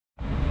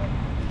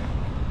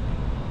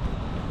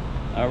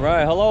All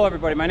right, hello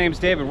everybody. My name's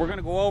David. We're going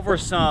to go over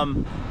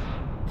some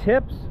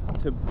tips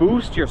to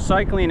boost your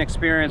cycling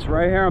experience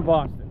right here in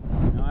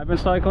Boston. Now, I've been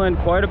cycling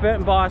quite a bit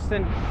in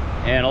Boston,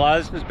 and a lot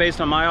of this is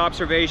based on my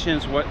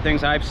observations, what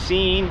things I've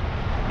seen,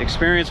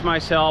 experienced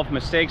myself,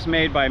 mistakes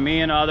made by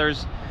me and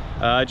others,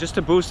 just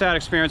to boost that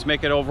experience,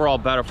 make it overall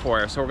better for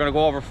you. So we're going to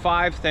go over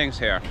 5 things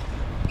here.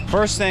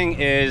 First thing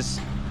is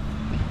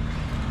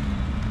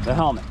the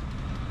helmet.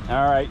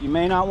 All right, you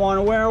may not want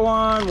to wear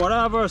one,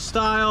 whatever,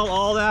 style,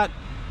 all that.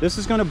 This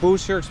is going to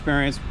boost your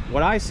experience.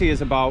 What I see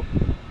is about,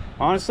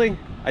 honestly,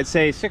 I'd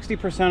say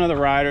 60% of the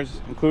riders,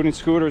 including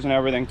scooters and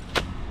everything,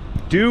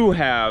 do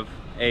have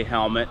a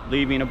helmet,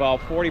 leaving about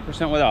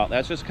 40% without.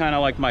 That's just kind of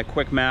like my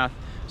quick math.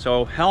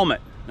 So helmet,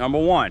 number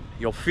 1,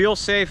 you'll feel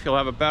safe, you'll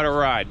have a better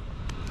ride.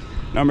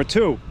 Number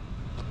 2,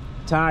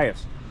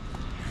 tires.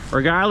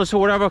 Regardless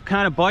of whatever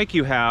kind of bike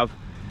you have,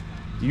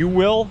 you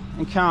will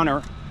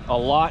encounter a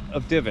lot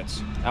of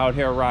divots out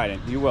here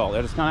riding. You will.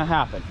 It's going to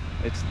happen.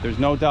 There's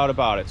no doubt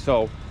about it.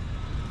 So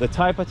the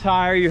type of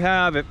tire you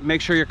have, make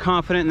sure you're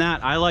confident in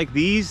that. I like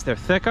these. They're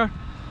thicker.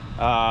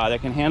 They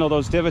can handle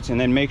those divots, and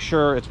then make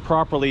sure it's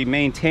properly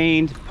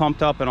maintained,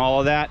 pumped up, and all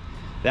of that.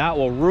 That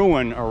will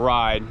ruin a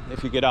ride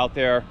if you get out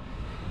there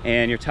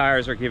and your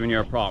tires are giving you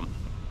a problem.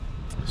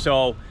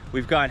 So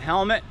we've got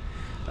helmet,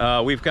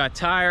 we've got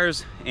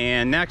tires,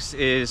 and next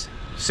is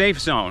safe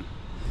zone.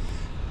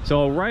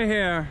 So right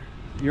here,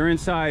 you're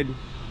inside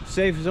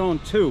safe zone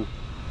 2.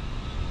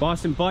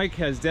 Boston Bike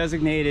has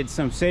designated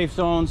some safe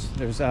zones.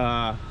 There's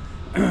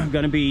going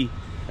to be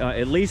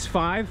at least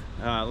 5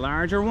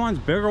 larger ones,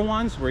 bigger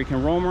ones, where you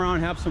can roam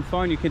around, have some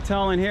fun. You can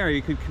tell in here,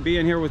 you could be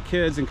in here with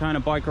kids and kind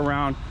of bike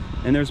around,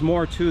 and there's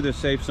more to the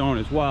safe zone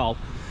as well.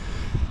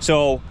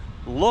 So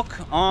look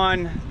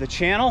on the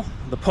channel,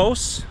 the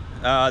posts,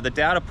 the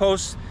data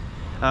posts,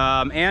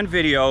 and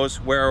videos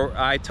where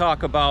I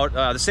talk about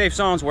the safe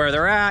zones, where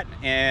they're at,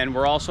 and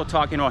we're also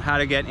talking about how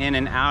to get in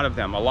and out of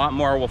them. A lot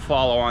more will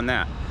follow on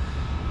that.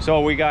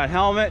 So we got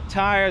helmet,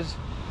 tires,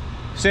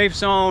 safe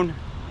zone,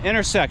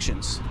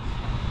 intersections.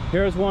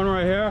 Here's one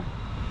right here.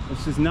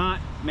 This is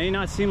may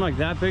not seem like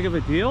that big of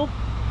a deal,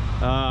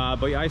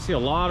 but I see a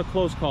lot of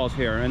close calls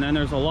here. And then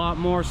there's a lot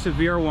more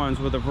severe ones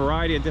with a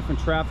variety of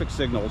different traffic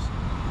signals.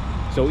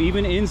 So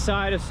even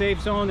inside a safe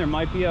zone, there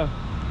might be a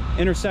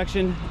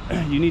intersection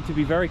you need to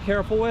be very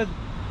careful with.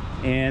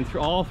 And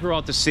all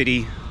throughout the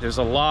city, there's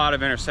a lot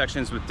of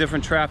intersections with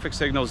different traffic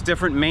signals,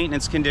 different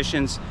maintenance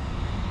conditions.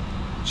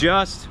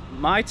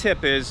 My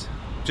tip is,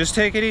 just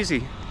take it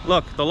easy.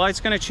 Look, the light's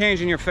going to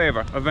change in your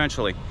favor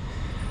eventually.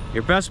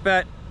 Your best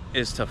bet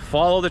is to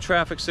follow the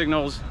traffic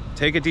signals,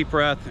 take a deep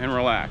breath, and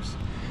relax.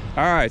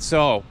 All right,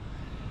 so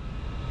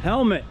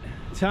helmet,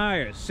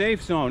 tires,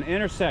 safe zone,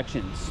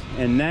 intersections,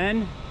 and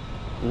then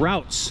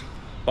routes.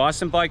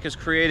 Boston Bike has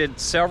created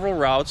several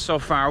routes so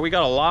far. We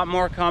got a lot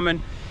more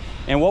coming,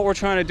 and what we're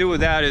trying to do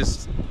with that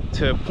is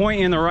to point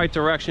you in the right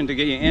direction to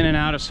get you in and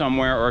out of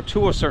somewhere, or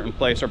to a certain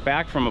place, or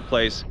back from a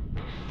place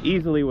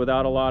easily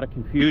without a lot of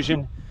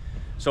confusion.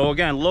 So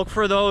again, look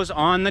for those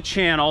on the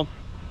channel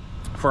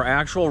for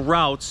actual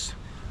routes.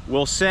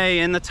 We'll say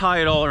in the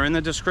title or in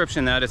the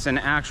description that it's an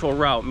actual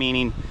route,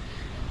 meaning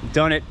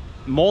done it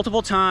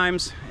multiple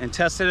times and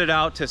tested it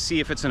out to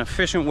see if it's an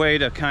efficient way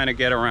to kind of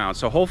get around.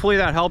 So hopefully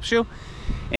that helps you.